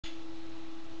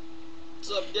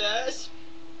What's up, guys?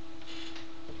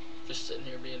 Just sitting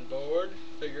here being bored.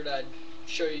 Figured I'd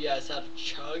show you guys how to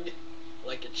chug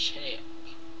like a champ.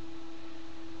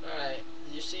 Alright,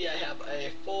 you see I have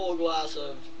a full glass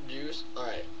of juice.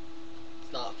 Alright,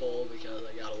 it's not full because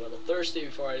I got a little thirsty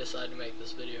before I decided to make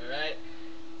this video, alright?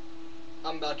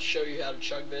 I'm about to show you how to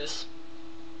chug this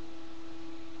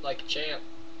like a champ.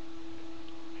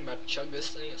 I'm about to chug this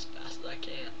thing as fast as I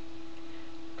can.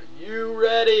 Are you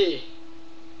ready?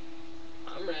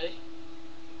 I'm ready.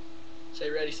 Say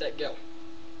ready, set, go.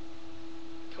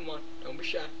 Come on, don't be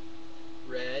shy.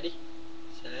 Ready,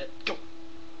 set, go.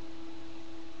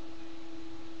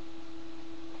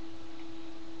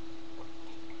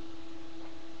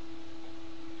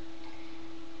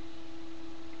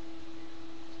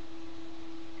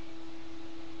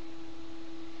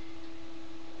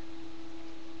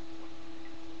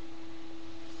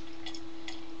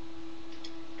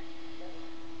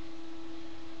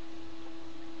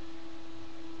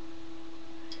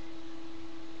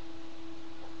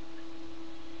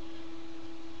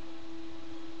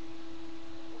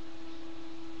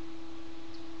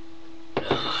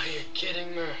 Oh, you're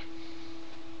kidding me.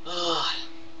 Oh,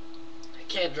 I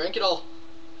can't drink it all.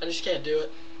 I just can't do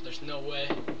it. There's no way.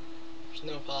 There's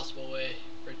no possible way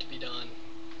for it to be done.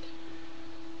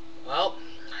 Well,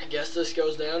 I guess this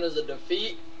goes down as a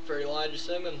defeat for Elijah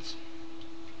Simmons.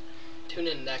 Tune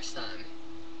in next time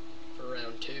for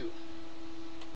round 2.